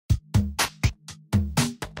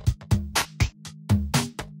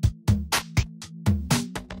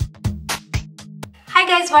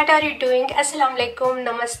guys, what are you doing? Assalamu alaikum,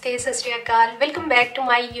 namaste, sat sri akal. Welcome back to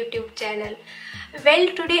my YouTube channel. Well,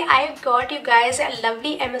 today I've got you guys a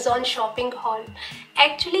lovely Amazon shopping haul.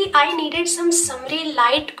 Actually, I needed some summery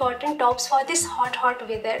light cotton tops for this hot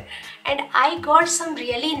weather, and I got some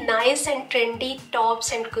really nice and trendy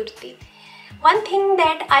tops and kurti. One thing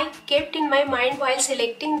that I kept in my mind while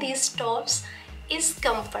selecting these tops is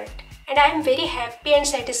comfort. And I am very happy and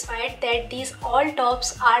satisfied that these all tops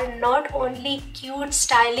are not only cute,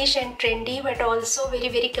 stylish and trendy but also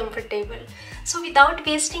very comfortable. So without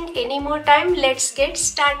wasting any more time, let's get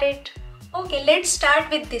started. Okay, let's start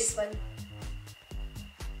with this one.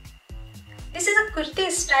 This is a kurti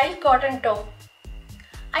style cotton top.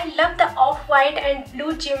 I love the off-white and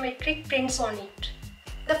blue geometric prints on it.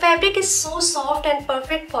 The fabric is so soft and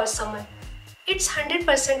perfect for summer. It's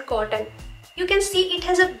 100% cotton. You can see it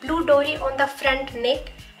has a blue dori on the front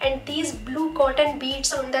neck and these blue cotton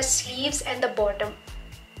beads on the sleeves and the bottom.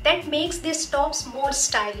 That makes these tops more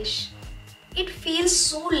stylish. It feels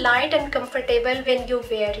so light and comfortable when you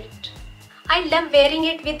wear it. I love wearing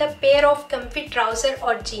it with a pair of comfy trousers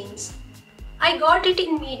or jeans. I got it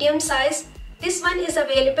in medium size. This one is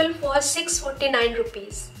available for 649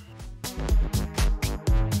 rupees.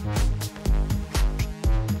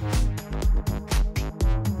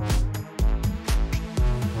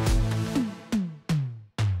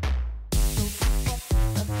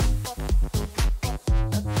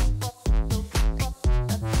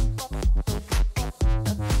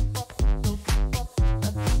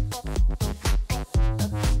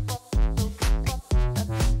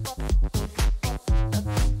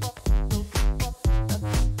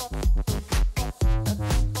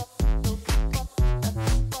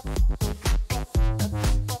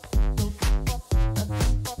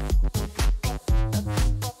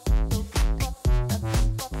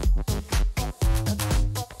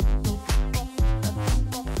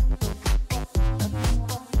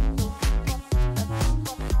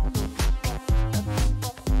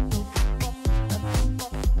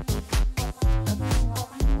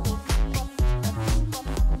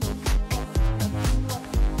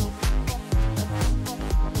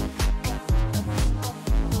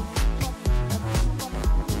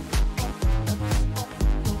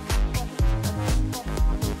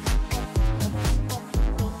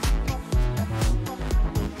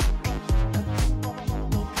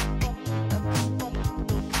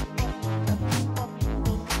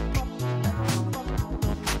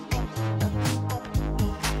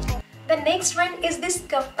 The next one is this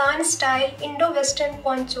kaftan style Indo-Western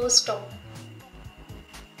poncho top.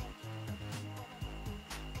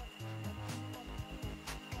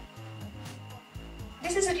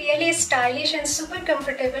 This is really stylish and super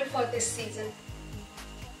comfortable for this season.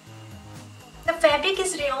 The fabric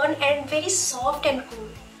is rayon and very soft and cool.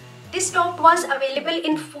 This top was available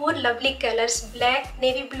in 4 lovely colors: black,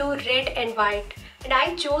 navy blue, red and white. And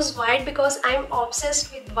I chose white because I am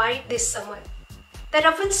obsessed with white this summer. The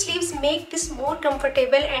ruffled sleeves make this more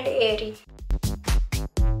comfortable and airy.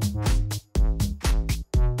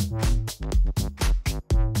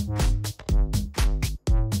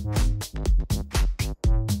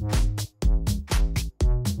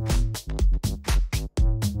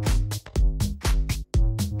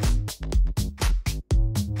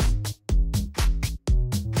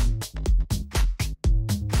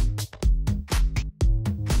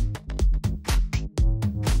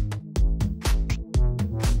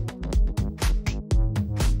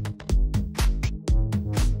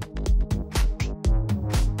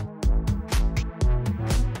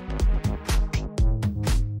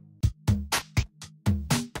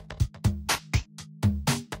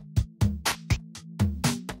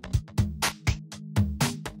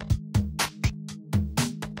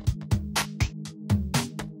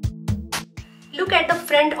 Look at the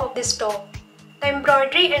front of this top. The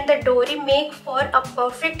embroidery and the dori make for a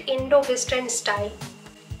perfect Indo-Western style.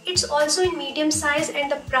 It's also in medium size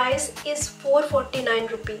and the price is 449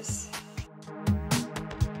 rupees.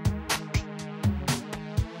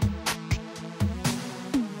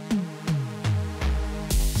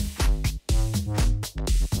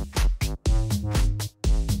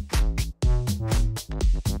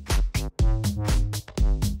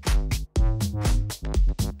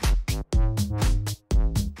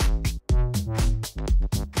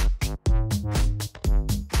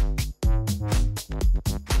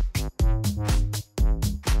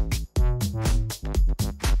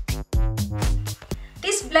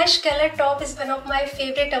 This blush color top is one of my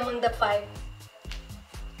favorite among the 5.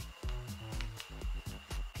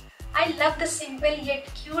 I love the simple yet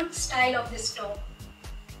cute style of this top.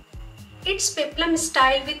 It's peplum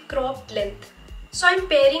style with cropped length. So I'm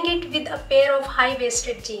pairing it with a pair of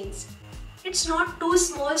high-waisted jeans. It's not too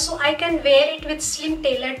small, so I can wear it with slim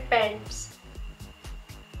tailored pants.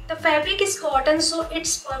 The fabric is cotton, so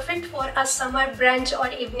it's perfect for a summer brunch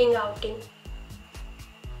or evening outing.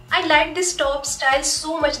 I like this top style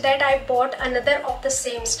so much that I bought another of the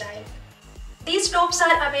same style. These tops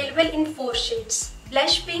are available in 4 shades: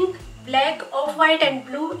 blush pink, black, off-white and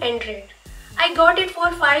blue and red. I got it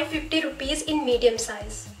for 550 rupees in medium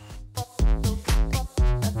size.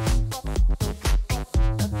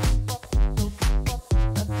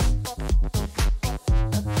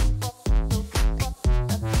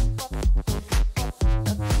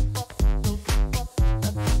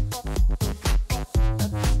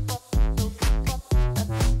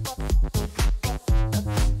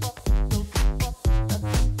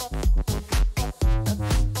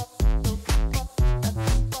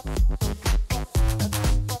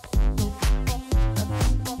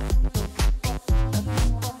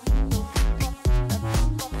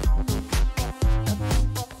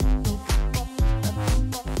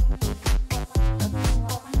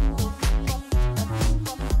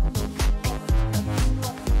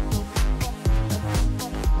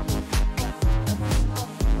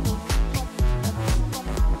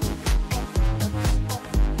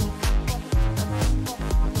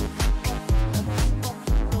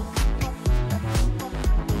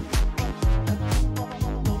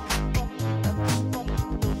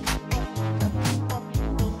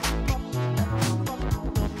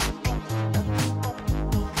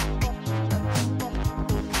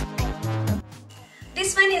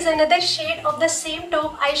 This one is another shade of the same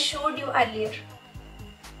top I showed you earlier.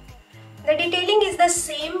 The detailing is the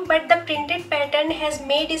same, but the printed pattern has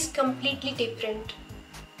made it completely different.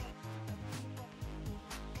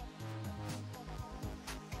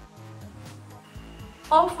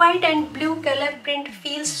 Off-white and blue color print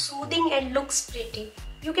feels soothing and looks pretty.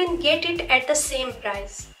 You can get it at the same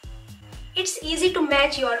price. It's easy to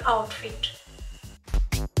match your outfit.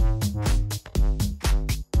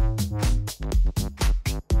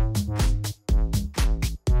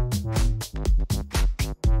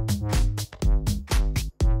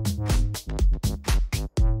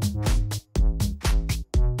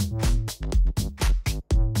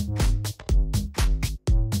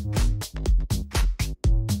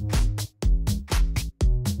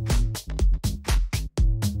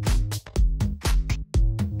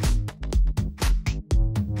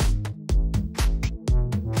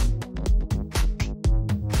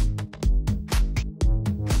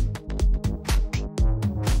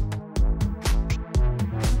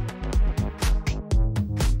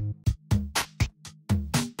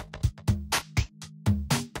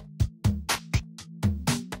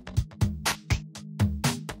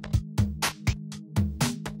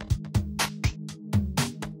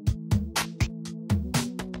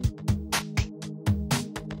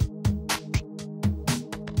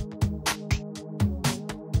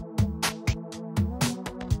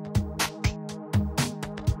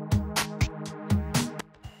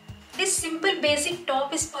 This simple basic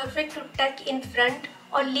top is perfect to tuck in front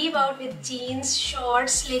or leave out with jeans,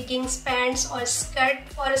 shorts, leggings, pants or skirt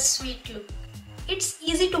for a sweet look. It's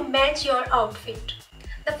easy to match your outfit.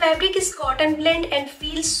 The fabric is cotton blend and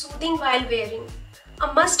feels soothing while wearing.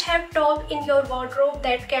 A must-have top in your wardrobe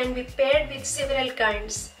that can be paired with several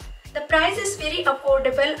kinds. The price is very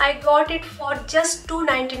affordable. I got it for just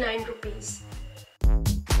 299 rupees.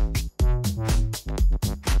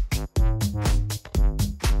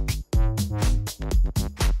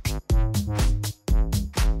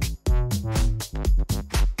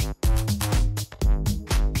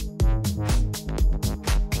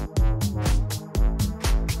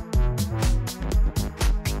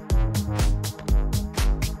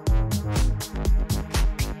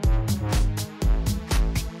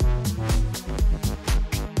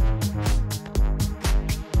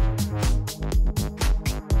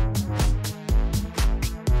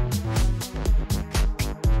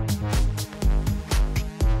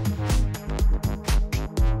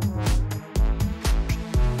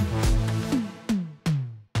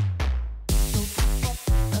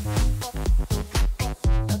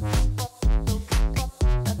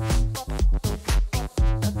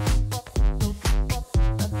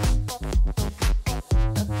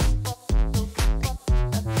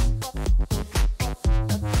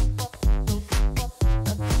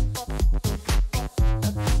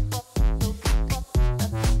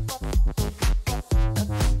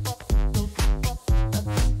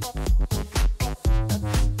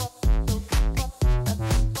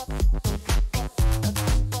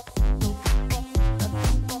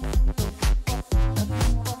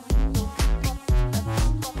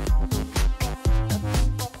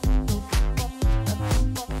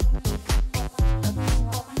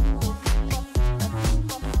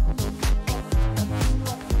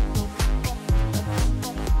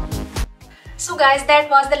 So guys, that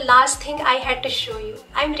was the last thing I had to show you.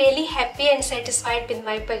 I'm really happy and satisfied with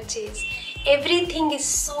my purchase. Everything is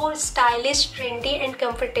so stylish, trendy and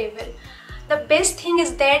comfortable. The best thing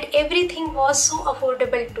is that everything was so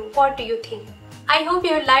affordable too. What do you think? I hope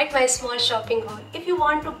you liked my small shopping haul. If you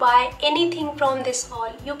want to buy anything from this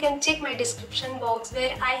haul, you can check my description box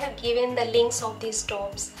where I have given the links of these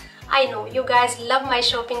tops. I know you guys love my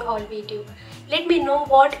shopping haul video. Let me know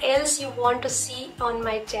what else you want to see on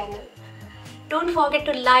my channel. Don't forget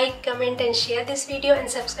to like, comment and share this video and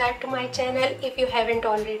subscribe to my channel if you haven't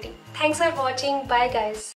already. Thanks for watching. Bye guys.